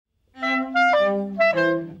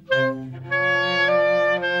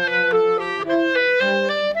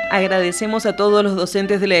Agradecemos a todos los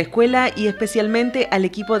docentes de la escuela y especialmente al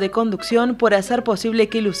equipo de conducción por hacer posible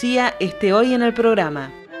que Lucía esté hoy en el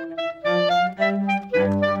programa.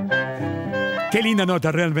 Qué linda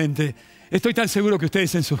nota realmente. Estoy tan seguro que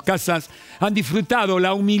ustedes en sus casas han disfrutado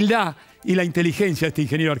la humildad y la inteligencia de este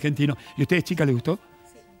ingeniero argentino. ¿Y a ustedes, chicas, les gustó?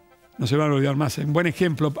 Sí. No se van a olvidar más. Un buen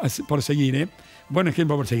ejemplo por seguir, ¿eh? Buen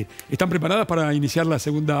ejemplo por seguir. ¿Están preparadas para iniciar la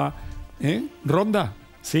segunda ronda?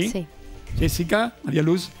 ¿Sí? Sí. Jessica, María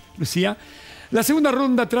Luz, Lucía. La segunda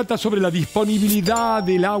ronda trata sobre la disponibilidad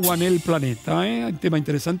del agua en el planeta. Un tema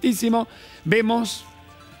interesantísimo. Vemos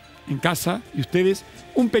en casa y ustedes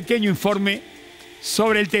un pequeño informe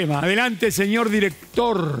sobre el tema. Adelante, señor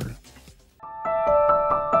director.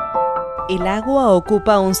 El agua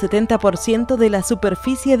ocupa un 70% de la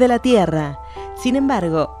superficie de la Tierra. Sin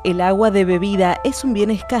embargo, el agua de bebida es un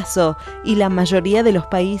bien escaso y la mayoría de los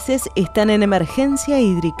países están en emergencia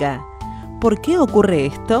hídrica. ¿Por qué ocurre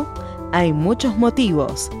esto? Hay muchos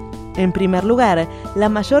motivos. En primer lugar, la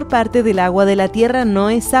mayor parte del agua de la Tierra no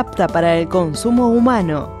es apta para el consumo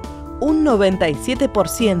humano. Un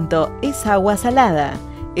 97% es agua salada,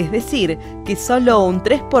 es decir, que solo un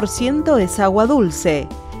 3% es agua dulce.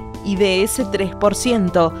 Y de ese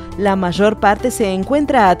 3%, la mayor parte se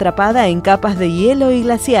encuentra atrapada en capas de hielo y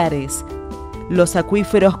glaciares. Los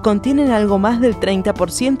acuíferos contienen algo más del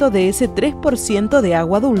 30% de ese 3% de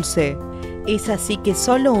agua dulce. Es así que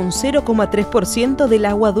solo un 0,3% del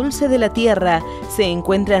agua dulce de la Tierra se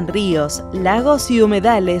encuentra en ríos, lagos y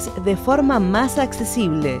humedales de forma más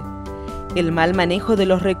accesible. El mal manejo de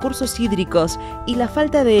los recursos hídricos y la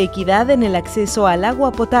falta de equidad en el acceso al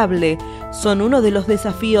agua potable son uno de los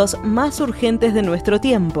desafíos más urgentes de nuestro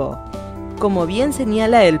tiempo. Como bien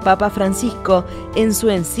señala el Papa Francisco en su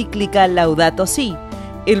encíclica Laudato Si,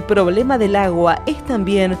 el problema del agua es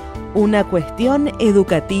también una cuestión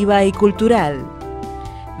educativa y cultural.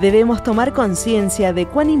 Debemos tomar conciencia de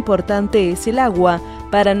cuán importante es el agua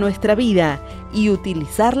para nuestra vida y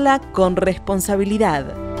utilizarla con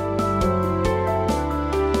responsabilidad.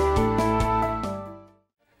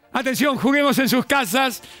 Atención, juguemos en sus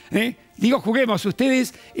casas. Digo juguemos,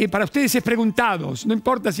 ustedes, para ustedes es preguntados. No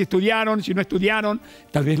importa si estudiaron, si no estudiaron,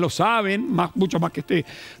 tal vez lo saben, mucho más que este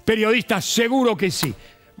periodista, seguro que sí.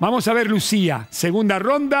 Vamos a ver Lucía, segunda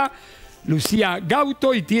ronda. Lucía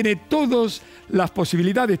Gauto y tiene todas las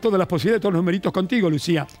posibilidades, todos los numeritos contigo,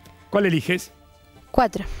 Lucía. ¿Cuál eliges?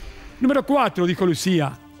 4. Número 4, dijo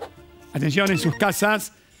Lucía. Atención en sus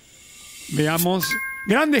casas. Veamos.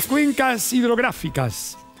 Grandes cuencas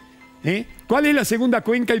hidrográficas. ¿Cuál es la segunda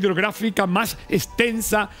cuenca hidrográfica más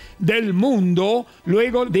extensa del mundo,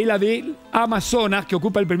 luego de la del Amazonas, que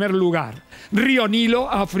ocupa el primer lugar? Río Nilo,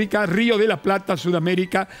 África; Río de la Plata,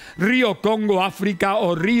 Sudamérica; Río Congo, África;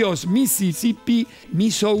 o ríos Mississippi,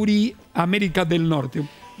 Missouri, América del Norte.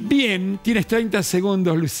 Bien, tienes 30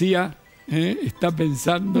 segundos, Lucía. Está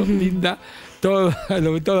pensando, linda. Todo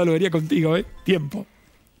lo vería contigo, Tiempo.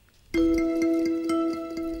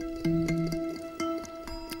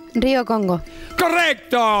 Río Congo.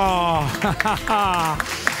 ¡Correcto!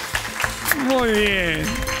 Muy bien.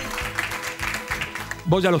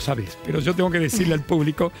 Vos ya lo sabés, pero yo tengo que decirle al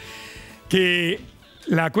público que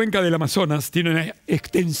la cuenca del Amazonas tiene una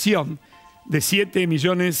extensión de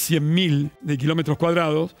 7.100.000 de kilómetros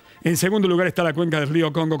cuadrados. En segundo lugar está la cuenca del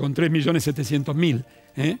río Congo con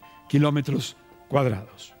 3.700.000 kilómetros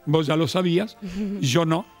cuadrados. Vos ya lo sabías, yo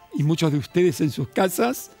no, y muchos de ustedes en sus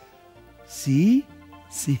casas, ¿sí?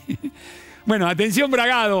 Sí. Bueno, atención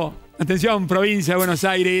Bragado, atención provincia de Buenos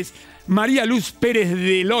Aires. María Luz Pérez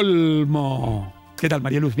del Olmo. ¿Qué tal,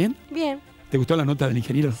 María Luz? ¿Bien? Bien. ¿Te gustó la nota del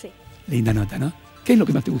ingeniero? Sí. Linda nota, ¿no? ¿Qué es lo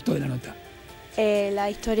que más te gustó de la nota?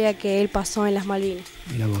 La historia que él pasó en las Malvinas.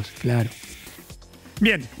 Mira vos, claro.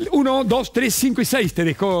 Bien, 1, 2, 3, 5 y 6 te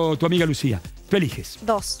dejó tu amiga Lucía. Tú eliges.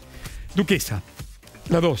 2. Duquesa,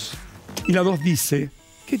 la 2. Y la 2 dice...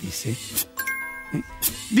 ¿Qué dice?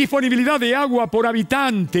 Disponibilidad de agua por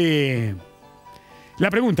habitante. La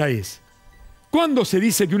pregunta es, ¿cuándo se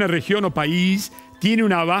dice que una región o país tiene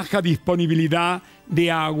una baja disponibilidad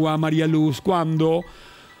de agua, María Luz? ¿Cuándo?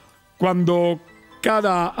 Cuando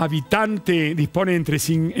cada habitante dispone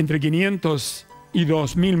entre 500 y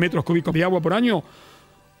 2.000 metros cúbicos de agua por año,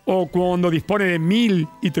 o cuando dispone de 1.000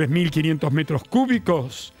 y 3.500 metros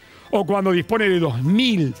cúbicos, o cuando dispone de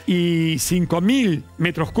 2.000 y 5.000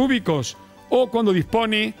 metros cúbicos, o cuando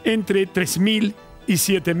dispone entre 3.000 y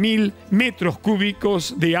 7.000 metros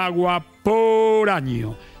cúbicos de agua por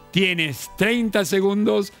año. Tienes 30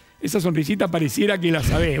 segundos. Esa sonrisita pareciera que la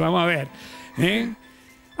sabés. Vamos a ver.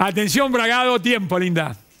 Atención, Bragado. Tiempo,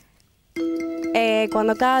 linda.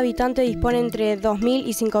 Cuando cada habitante dispone entre 2.000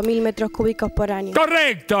 y 5.000 metros cúbicos por año.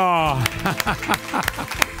 ¡Correcto!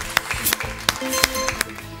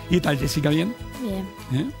 ¿Y tal, Jessica? ¿Bien?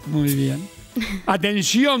 Bien. Muy bien.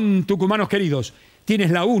 Atención, tucumanos queridos.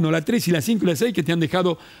 Tienes la 1, la 3 y la 5 y la 6 que te han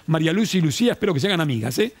dejado María Luz y Lucía. Espero que se hagan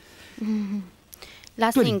amigas, ¿eh?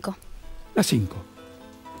 La 5. La 5.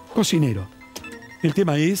 Cocinero. El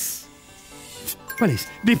tema es... ¿Cuál es?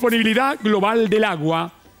 Disponibilidad global del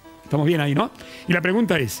agua. Estamos bien ahí, ¿no? Y la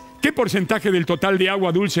pregunta es, ¿qué porcentaje del total de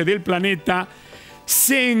agua dulce del planeta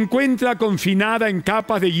se encuentra confinada en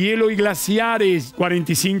capas de hielo y glaciares?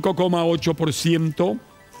 45,8%,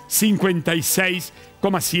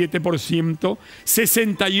 56,7%,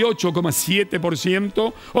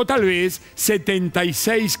 68,7% o tal vez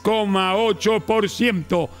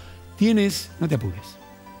 76,8%. Tienes, no te apures,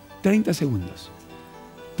 30 segundos.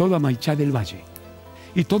 Todo Amaichá del Valle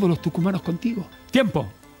y todos los tucumanos contigo. ¡Tiempo!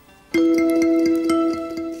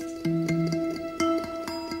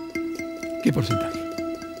 ¿Qué porcentaje?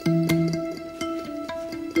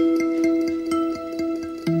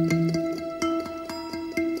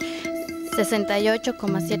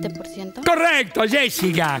 ¿68,7%? ¡Correcto,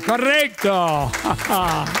 Jessica! ¡Correcto!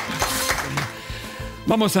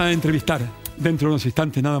 Vamos a entrevistar dentro de unos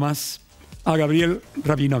instantes nada más a Gabriel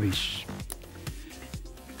Rabinovich.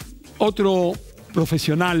 Otro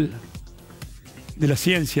profesional de las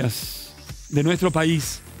ciencias de nuestro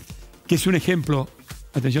país que es un ejemplo,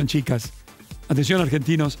 atención chicas, atención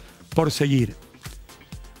argentinos, por seguir.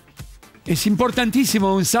 Es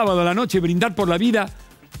importantísimo un sábado a la noche brindar por la vida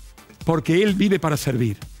porque él vive para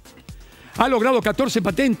servir. Ha logrado 14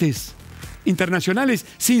 patentes internacionales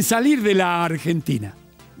sin salir de la Argentina.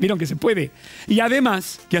 ¿Vieron que se puede? Y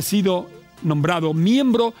además que ha sido nombrado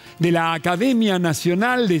miembro de la Academia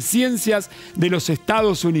Nacional de Ciencias de los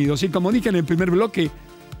Estados Unidos. Y como dije en el primer bloque,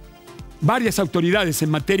 varias autoridades en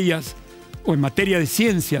materias o en materia de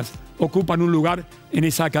ciencias ocupan un lugar en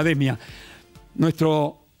esa academia.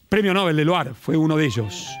 Nuestro premio Nobel de Loar fue uno de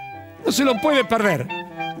ellos. No se lo puede perder.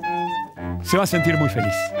 Se va a sentir muy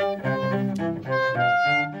feliz.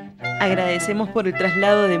 Agradecemos por el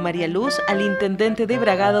traslado de María Luz al intendente de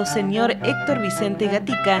Bragado, señor Héctor Vicente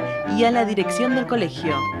Gatica, y a la dirección del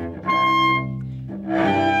colegio.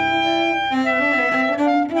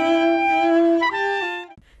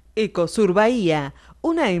 Ecosur Bahía,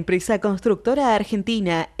 una empresa constructora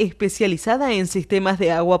argentina especializada en sistemas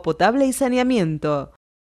de agua potable y saneamiento.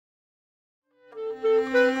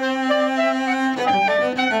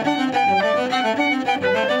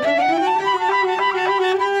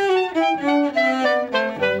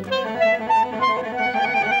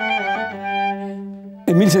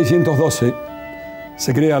 En 1612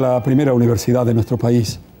 se crea la primera universidad de nuestro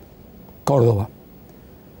país, Córdoba,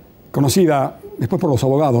 conocida después por los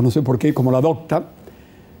abogados, no sé por qué, como la Docta,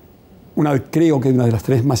 creo que una de las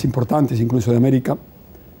 3 más importantes incluso de América.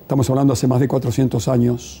 Estamos hablando hace más de 400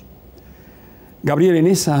 años. Gabriel, en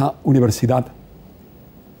esa universidad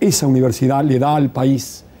le da al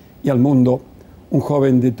país y al mundo un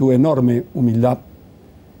joven de tu enorme humildad.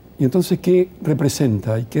 Y entonces, ¿qué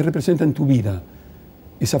representa? ¿Y qué representa en tu vida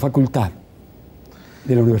esa facultad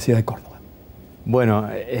de la Universidad de Córdoba? Bueno,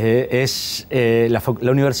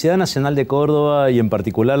 la Universidad Nacional de Córdoba y en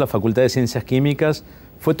particular la Facultad de Ciencias Químicas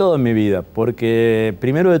fue todo en mi vida, porque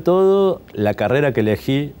primero de todo la carrera que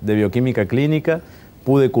elegí de bioquímica clínica,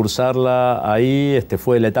 pude cursarla ahí,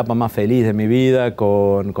 fue la etapa más feliz de mi vida,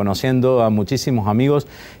 conociendo a muchísimos amigos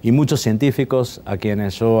y muchos científicos a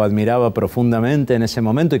quienes yo admiraba profundamente en ese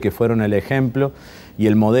momento y que fueron el ejemplo y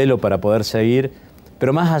el modelo para poder seguir.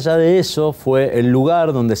 Pero más allá de eso, fue el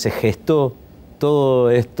lugar donde se gestó todo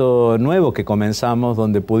esto nuevo que comenzamos,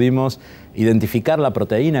 donde pudimos identificar la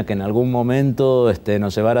proteína que en algún momento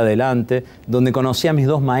nos llevara adelante, donde conocí a mis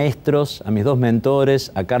 2 maestros, a mis 2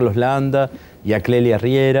 mentores, a Carlos Landa y a Clelia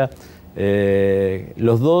Riera. De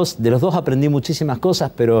los dos aprendí muchísimas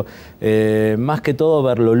cosas, pero más que todo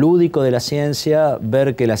ver lo lúdico de la ciencia,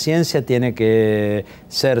 ver que la ciencia tiene que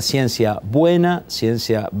ser ciencia buena,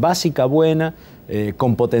 ciencia básica buena,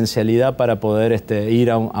 con potencialidad para poder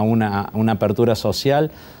ir a una apertura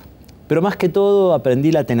social. Pero más que todo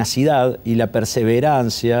aprendí la tenacidad y la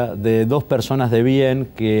perseverancia de 2 personas de bien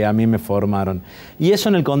que a mí me formaron. Y eso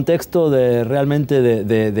en el contexto de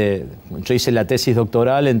realmente yo hice la tesis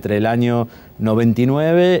doctoral entre el año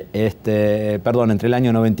 99, entre el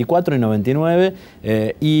año 94 y 99,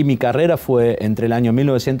 y mi carrera fue entre el año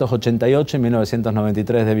 1988 y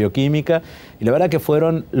 1993 de bioquímica, y la verdad que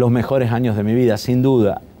fueron los mejores años de mi vida, sin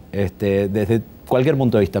duda, desde cualquier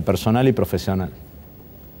punto de vista, personal y profesional.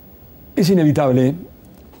 Es inevitable,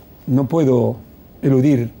 no puedo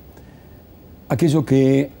eludir aquello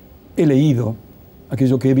que he leído,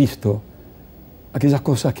 aquello que he visto, aquellas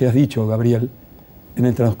cosas que has dicho, Gabriel, en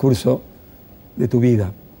el transcurso de tu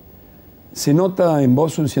vida. Se nota en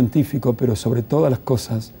vos un científico, pero sobre todas las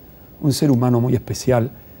cosas, un ser humano muy especial,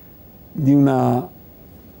 de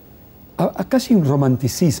a casi un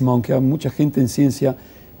romanticismo, aunque a mucha gente en ciencia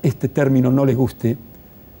este término no le guste,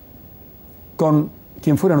 con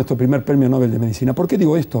quien fuera nuestro primer premio Nobel de Medicina. ¿Por qué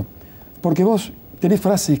digo esto? Porque vos tenés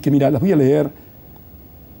frases que, mira, las voy a leer.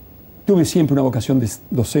 Tuve siempre una vocación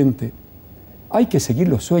docente. Hay que seguir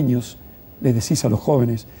los sueños, les decís a los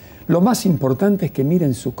jóvenes. Lo más importante es que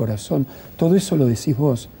miren su corazón. Todo eso lo decís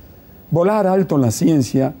vos. Volar alto en la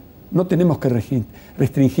ciencia, no tenemos que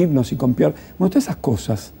restringirnos y copiar. Bueno, todas esas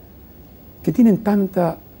cosas que tienen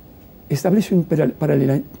tanta... Establece un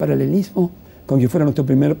paralelismo con quien fuera nuestro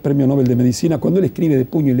primer premio Nobel de Medicina, cuando él escribe de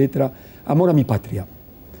puño y letra: amor a mi patria,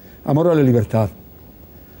 amor a la libertad,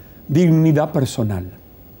 dignidad personal,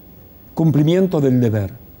 cumplimiento del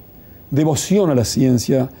deber, devoción a la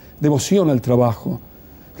ciencia, devoción al trabajo,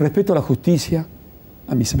 respeto a la justicia,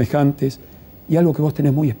 a mis semejantes, y algo que vos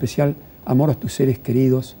tenés muy especial, amor a tus seres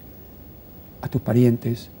queridos, a tus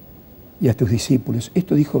parientes y a tus discípulos.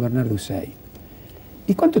 Esto dijo Bernardo Hussein.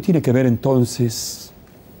 ¿Y cuánto tiene que ver entonces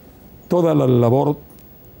toda la labor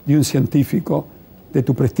de un científico de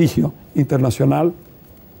tu prestigio internacional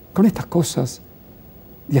con estas cosas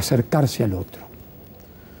de acercarse al otro?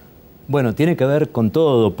 Bueno, tiene que ver con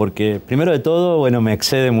todo, porque primero de todo, bueno, me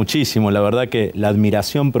excede muchísimo. La verdad que la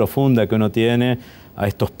admiración profunda que uno tiene a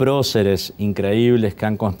estos próceres increíbles que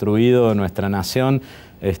han construido nuestra nación,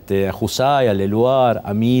 a Husay, a Leluar,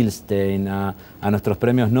 a Milstein, a nuestros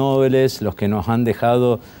premios Nobel, los que nos han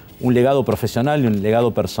dejado un legado profesional y un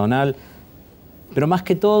legado personal. Pero más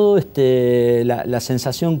que todo, la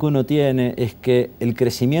sensación que uno tiene es que el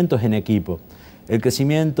crecimiento es en equipo. El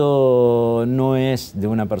crecimiento no es de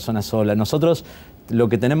una persona sola. Nosotros lo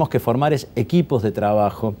que tenemos que formar es equipos de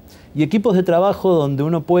trabajo. Y equipos de trabajo donde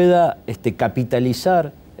uno pueda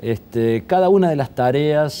capitalizar cada una de las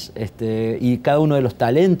tareas y cada uno de los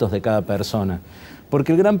talentos de cada persona.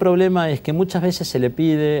 Porque el gran problema es que muchas veces se le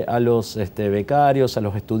pide a los becarios, a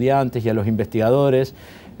los estudiantes y a los investigadores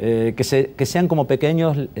que sean como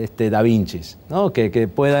pequeños Da Vincis, ¿no? Que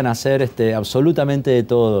puedan hacer absolutamente de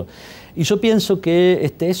todo. Y yo pienso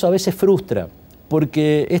que eso a veces frustra,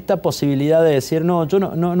 porque esta posibilidad de decir, no, yo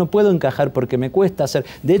no puedo encajar porque me cuesta hacer...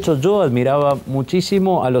 De hecho, yo admiraba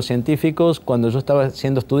muchísimo a los científicos cuando yo estaba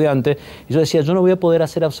siendo estudiante, y yo decía, yo no voy a poder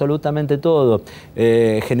hacer absolutamente todo.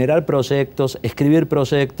 Generar proyectos, escribir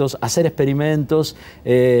proyectos, hacer experimentos,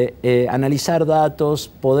 analizar datos,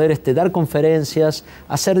 poder dar conferencias,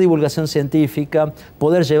 hacer divulgación científica,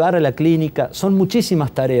 poder llevar a la clínica. Son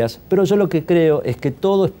muchísimas tareas, pero yo lo que creo es que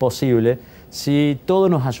todo es posible si todos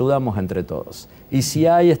nos ayudamos entre todos. Y si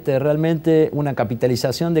hay realmente una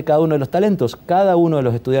capitalización de cada uno de los talentos. Cada uno de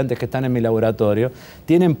los estudiantes que están en mi laboratorio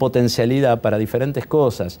tienen potencialidad para diferentes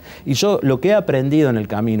cosas. Y yo lo que he aprendido en el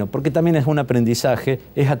camino, porque también es un aprendizaje,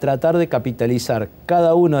 es a tratar de capitalizar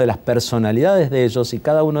cada una de las personalidades de ellos y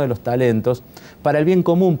cada uno de los talentos para el bien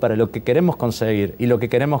común, para lo que queremos conseguir. Y lo que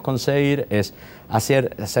queremos conseguir es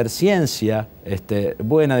hacer ciencia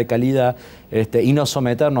buena, de calidad, y no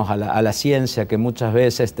someternos a la ciencia que muchas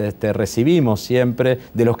veces recibimos siempre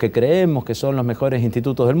de los que creemos que son los mejores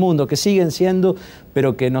institutos del mundo, que siguen siendo,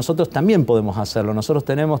 pero que nosotros también podemos hacerlo. Nosotros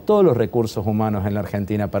tenemos todos los recursos humanos en la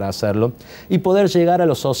Argentina para hacerlo y poder llegar a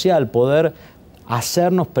lo social, poder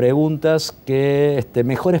hacernos preguntas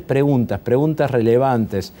mejores preguntas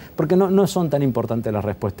relevantes, porque no son tan importantes las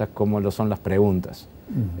respuestas como lo son las preguntas.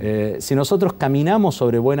 Si nosotros caminamos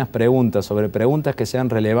sobre buenas preguntas, sobre preguntas que sean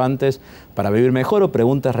relevantes para vivir mejor o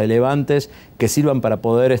preguntas relevantes que sirvan para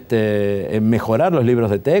poder mejorar los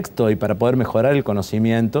libros de texto y para poder mejorar el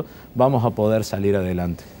conocimiento, vamos a poder salir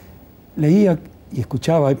adelante. Leía y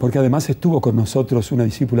escuchaba, porque además estuvo con nosotros una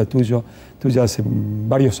discípula tuya hace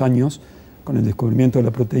varios años, con el descubrimiento de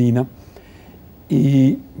la proteína,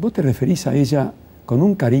 y vos te referís a ella con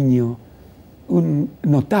un cariño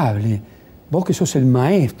notable, vos que sos el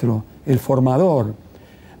maestro, el formador,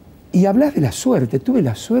 y hablás de la suerte. Tuve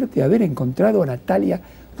la suerte de haber encontrado a Natalia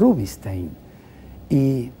Rubinstein,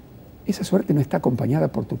 y esa suerte no está acompañada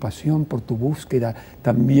por tu pasión, por tu búsqueda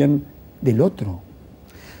también del otro.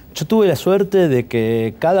 Yo tuve la suerte de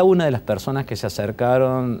que cada una de las personas que se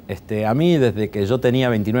acercaron a mí, desde que yo tenía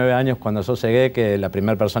 29 años cuando yo llegué, que la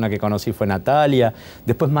primera persona que conocí fue Natalia,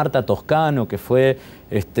 después Marta Toscano, que fue,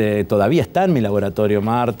 todavía está en mi laboratorio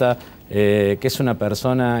Marta, que es una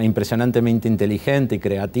persona impresionantemente inteligente y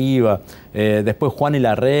creativa. Después Juan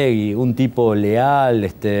Ilarregui, un tipo leal.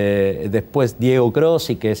 Después Diego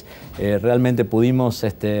Crossi, que realmente pudimos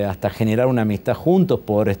hasta generar una amistad juntos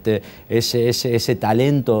por ese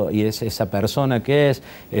talento y esa persona que es.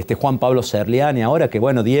 Juan Pablo Serliani, ahora que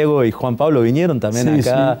bueno, Diego y Juan Pablo vinieron también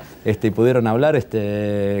acá, y pudieron hablar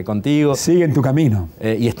contigo. Siguen tu camino.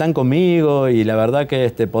 Y están conmigo, y la verdad que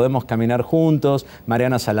podemos caminar juntos.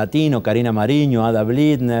 Mariana Salatino, Karina Mariño, Ada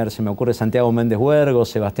Blitner, se me ocurre Santiago Méndez Huergo,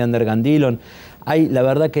 Sebastián Dergandilon. La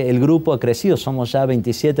verdad que el grupo ha crecido, somos ya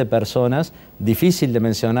 27 personas, difícil de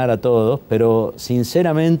mencionar a todos, pero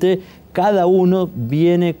sinceramente cada uno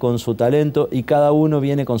viene con su talento y cada uno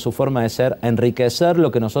viene con su forma de ser a enriquecer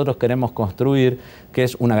lo que nosotros queremos construir, que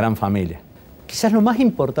es una gran familia. Quizás lo más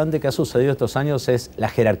importante que ha sucedido estos años es la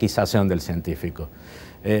jerarquización del científico.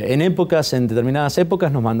 En determinadas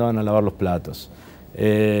épocas nos mandaban a lavar los platos.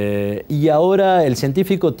 Y ahora el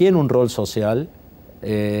científico tiene un rol social.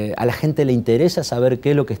 A la gente le interesa saber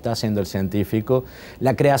qué es lo que está haciendo el científico.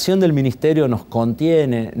 La creación del ministerio nos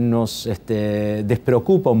contiene, nos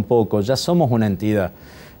despreocupa un poco, ya somos una entidad.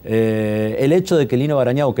 El hecho de que Lino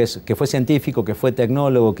Barañao, que fue científico, que fue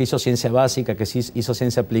tecnólogo, que hizo ciencia básica, que hizo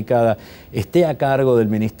ciencia aplicada, esté a cargo del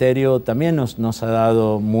ministerio, también nos ha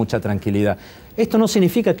dado mucha tranquilidad. Esto no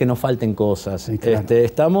significa que nos falten cosas. Sí, claro.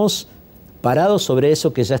 Estamos parados sobre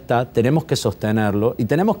eso que ya está, tenemos que sostenerlo y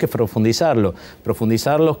tenemos que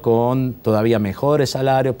profundizarlos con todavía mejores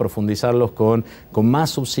salarios, profundizarlos con más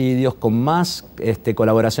subsidios, con más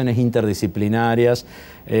colaboraciones interdisciplinarias,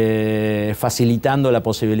 facilitando la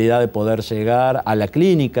posibilidad de poder llegar a la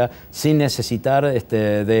clínica sin necesitar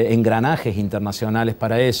de engranajes internacionales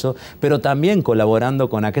para eso, pero también colaborando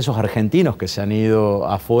con aquellos argentinos que se han ido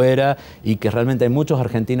afuera y que realmente hay muchos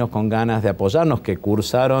argentinos con ganas de apoyarnos, que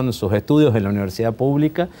cursaron sus estudios en la universidad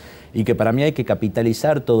pública, y que para mí hay que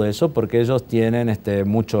capitalizar todo eso porque ellos tienen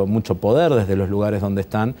mucho poder desde los lugares donde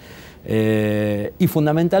están. Y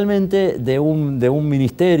fundamentalmente de un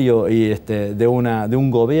ministerio y de un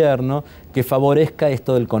gobierno que favorezca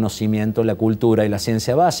esto del conocimiento, la cultura y la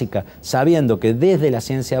ciencia básica, sabiendo que desde la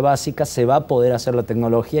ciencia básica se va a poder hacer la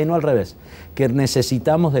tecnología y no al revés, que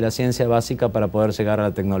necesitamos de la ciencia básica para poder llegar a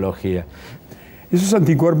la tecnología. Esos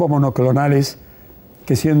anticuerpos monoclonales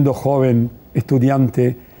que siendo joven,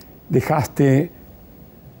 estudiante, dejaste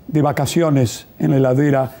de vacaciones en la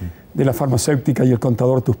heladera de la farmacéutica y el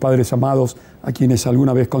contador, tus padres amados, a quienes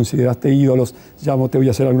alguna vez consideraste ídolos, ya te voy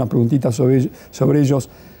a hacer alguna preguntita sobre ellos.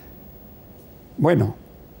 Bueno,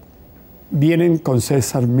 vienen con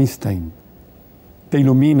César Milstein, te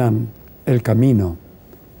iluminan el camino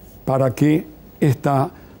para que esta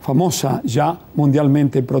famosa ya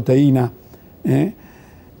mundialmente proteína, que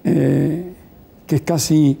es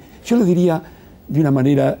casi, yo lo diría de una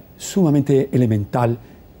manera sumamente elemental,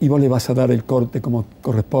 y vos le vas a dar el corte como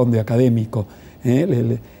corresponde, académico,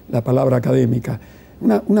 la palabra académica.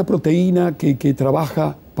 Una proteína que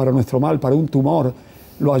trabaja para nuestro mal, para un tumor,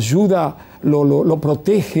 lo ayuda, lo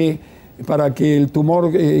protege para que el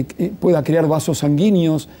tumor pueda crear vasos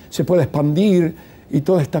sanguíneos, se pueda expandir y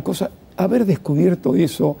toda esta cosa. Haber descubierto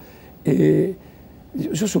eso,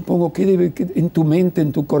 yo supongo que en tu mente,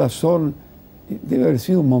 en tu corazón, debe haber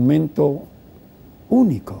sido un momento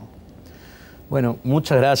único. Bueno,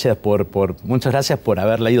 muchas gracias por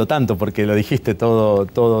haber leído tanto, porque lo dijiste todo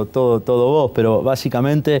vos, pero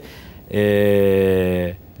básicamente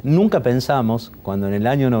nunca pensamos, cuando en el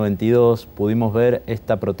año 92 pudimos ver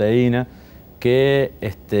esta proteína que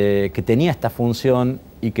tenía esta función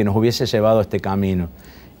y que nos hubiese llevado a este camino,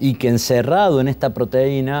 y que encerrado en esta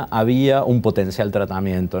proteína había un potencial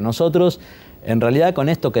tratamiento. Nosotros en realidad con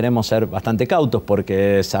esto queremos ser bastante cautos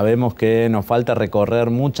porque sabemos que nos falta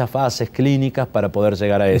recorrer muchas fases clínicas para poder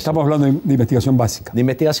llegar a eso. Estamos hablando de investigación básica. De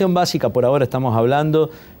investigación básica por ahora estamos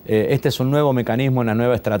hablando. Este es un nuevo mecanismo, una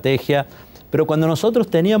nueva estrategia. Pero cuando nosotros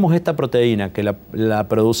teníamos esta proteína, que la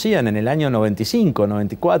producían en el año 95,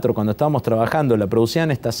 94, cuando estábamos trabajando, la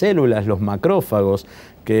producían estas células, los macrófagos,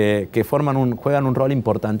 que juegan un rol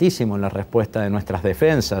importantísimo en la respuesta de nuestras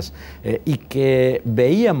defensas, y que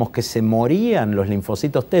veíamos que se morían los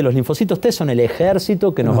linfocitos T. Los linfocitos T son el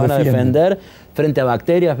ejército que nos van a defender frente a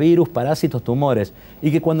bacterias, virus, parásitos, tumores.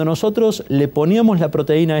 Y que cuando nosotros le poníamos la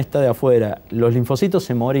proteína esta de afuera, los linfocitos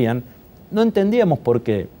se morían. No entendíamos por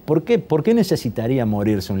qué. ¿Por qué necesitaría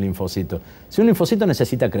morirse un linfocito? Si un linfocito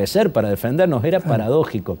necesita crecer para defendernos, era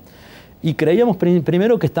paradójico. Y creíamos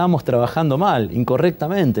primero que estábamos trabajando mal,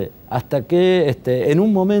 incorrectamente, hasta que en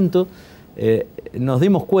un momento nos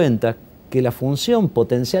dimos cuenta que la función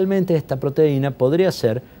potencialmente de esta proteína podría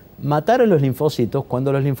ser matar a los linfocitos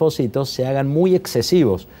cuando los linfocitos se hagan muy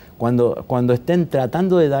excesivos, cuando estén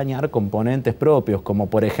tratando de dañar componentes propios,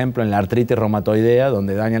 como por ejemplo en la artritis reumatoidea,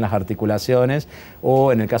 donde dañan las articulaciones,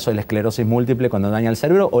 o en el caso de la esclerosis múltiple, cuando daña el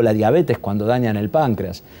cerebro, o la diabetes, cuando dañan el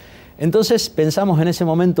páncreas. Entonces pensamos en ese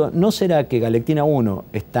momento, ¿no será que galectina 1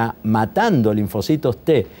 está matando linfocitos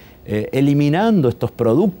T, eliminando estos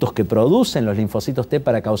productos que producen los linfocitos T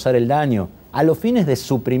para causar el daño, a los fines de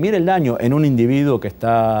suprimir el daño en un individuo que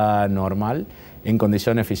está normal, en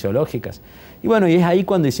condiciones fisiológicas? Y bueno, y es ahí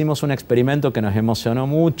cuando hicimos un experimento que nos emocionó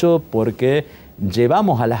mucho, porque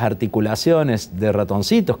llevamos a las articulaciones de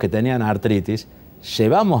ratoncitos que tenían artritis,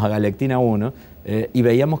 llevamos a galectina 1 y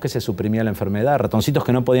veíamos que se suprimía la enfermedad. Ratoncitos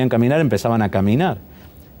que no podían caminar empezaban a caminar.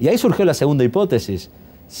 Y ahí surgió la segunda hipótesis.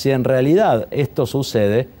 Si en realidad esto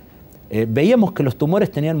sucede, veíamos que los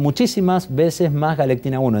tumores tenían muchísimas veces más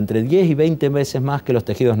galectina 1, entre 10 y 20 veces más que los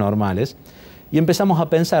tejidos normales. Y empezamos a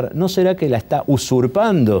pensar, ¿no será que la está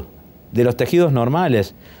usurpando de los tejidos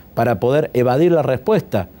normales para poder evadir la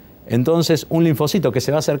respuesta? Entonces, un linfocito que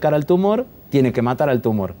se va a acercar al tumor tiene que matar al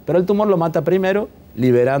tumor, pero el tumor lo mata primero,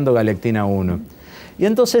 liberando galectina 1. Y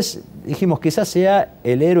entonces dijimos, quizás sea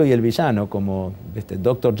el héroe y el villano, como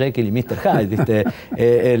Dr. Jekyll y Mr.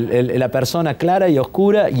 Hyde, la persona clara y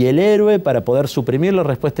oscura, y el héroe para poder suprimir la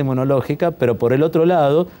respuesta inmunológica, pero por el otro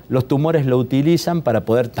lado, los tumores lo utilizan para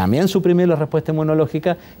poder también suprimir la respuesta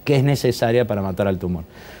inmunológica que es necesaria para matar al tumor.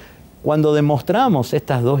 Cuando demostramos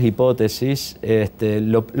estas dos hipótesis,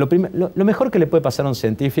 lo mejor que le puede pasar a un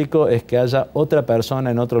científico es que haya otra persona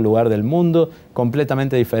en otro lugar del mundo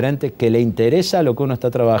completamente diferente que le interesa lo que uno está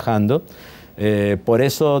trabajando. Por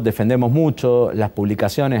eso defendemos mucho las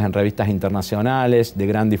publicaciones en revistas internacionales de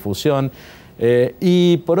gran difusión.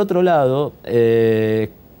 Y por otro lado, que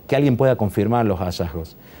alguien pueda confirmar los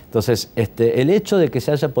hallazgos. Entonces, el hecho de que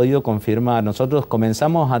se haya podido confirmar, nosotros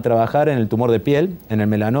comenzamos a trabajar en el tumor de piel, en el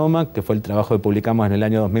melanoma, que fue el trabajo que publicamos en el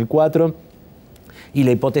año 2004, y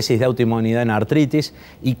la hipótesis de autoinmunidad en artritis,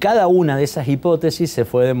 y cada una de esas hipótesis se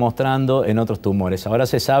fue demostrando en otros tumores. Ahora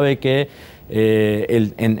se sabe que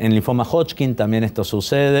en linfoma Hodgkin también esto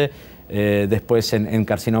sucede, después en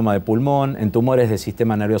carcinoma de pulmón, en tumores del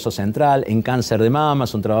sistema nervioso central, en cáncer de mama,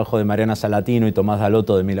 es un trabajo de Mariana Salatino y Tomás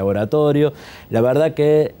Dalotto de mi laboratorio. La verdad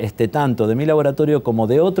que tanto de mi laboratorio como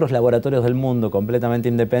de otros laboratorios del mundo completamente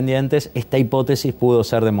independientes, esta hipótesis pudo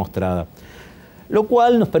ser demostrada. Lo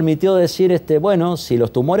cual nos permitió decir, bueno, si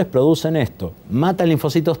los tumores producen esto, matan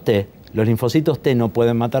linfocitos T, los linfocitos T no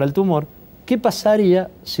pueden matar al tumor, ¿qué pasaría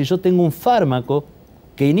si yo tengo un fármaco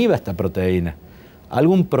que inhiba esta proteína?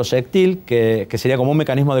 Algún proyectil que sería como un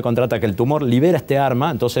mecanismo de contraataque, el tumor libera este arma,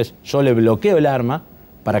 entonces yo le bloqueo el arma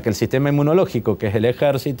para que el sistema inmunológico, que es el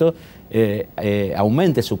ejército,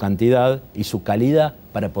 aumente su cantidad y su calidad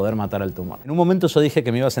para poder matar al tumor. En un momento yo dije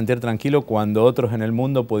que me iba a sentir tranquilo cuando otros en el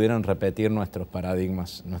mundo pudieran repetir nuestros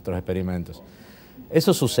paradigmas, nuestros experimentos.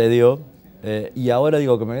 Eso sucedió y ahora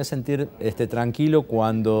digo que me voy a sentir tranquilo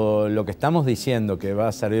cuando lo que estamos diciendo que va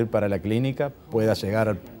a servir para la clínica pueda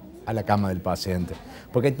llegar a la cama del paciente.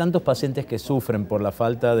 Porque hay tantos pacientes que sufren por la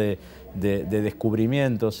falta de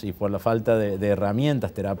descubrimientos y por la falta de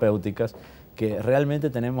herramientas terapéuticas que realmente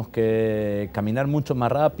tenemos que caminar mucho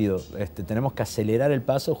más rápido, tenemos que acelerar el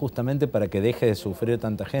paso justamente para que deje de sufrir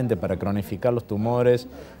tanta gente, para cronificar los tumores,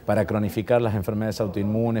 para cronificar las enfermedades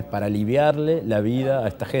autoinmunes, para aliviarle la vida a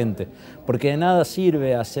esta gente. Porque de nada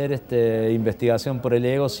sirve hacer investigación por el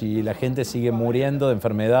ego si la gente sigue muriendo de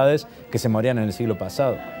enfermedades que se morían en el siglo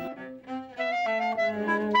pasado.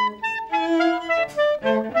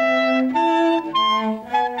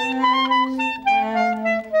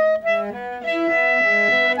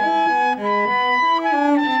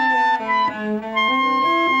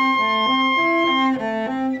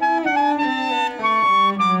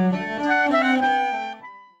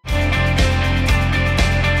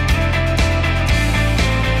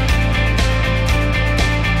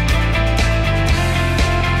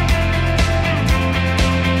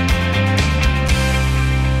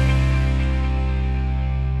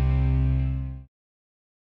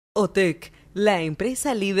 OTEC, la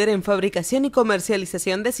empresa líder en fabricación y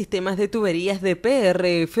comercialización de sistemas de tuberías de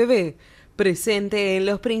PRFB, presente en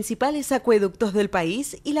los principales acueductos del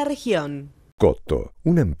país y la región. Coto,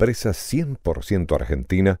 una empresa 100%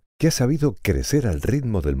 argentina que ha sabido crecer al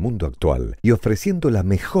ritmo del mundo actual y ofreciendo la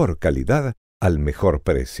mejor calidad al mejor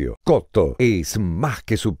precio. Coto es más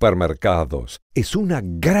que supermercados, es una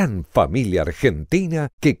gran familia argentina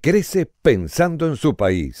que crece pensando en su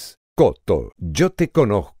país. Coto, yo te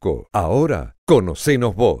conozco, ahora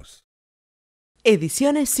conocenos vos.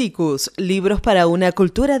 Ediciones SICUS, libros para una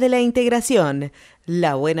cultura de la integración.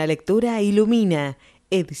 La buena lectura ilumina.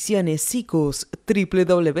 Ediciones Sikus,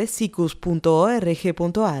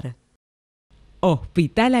 www.sikus.org.ar.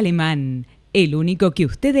 Hospital Alemán, el único que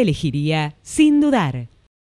usted elegiría sin dudar.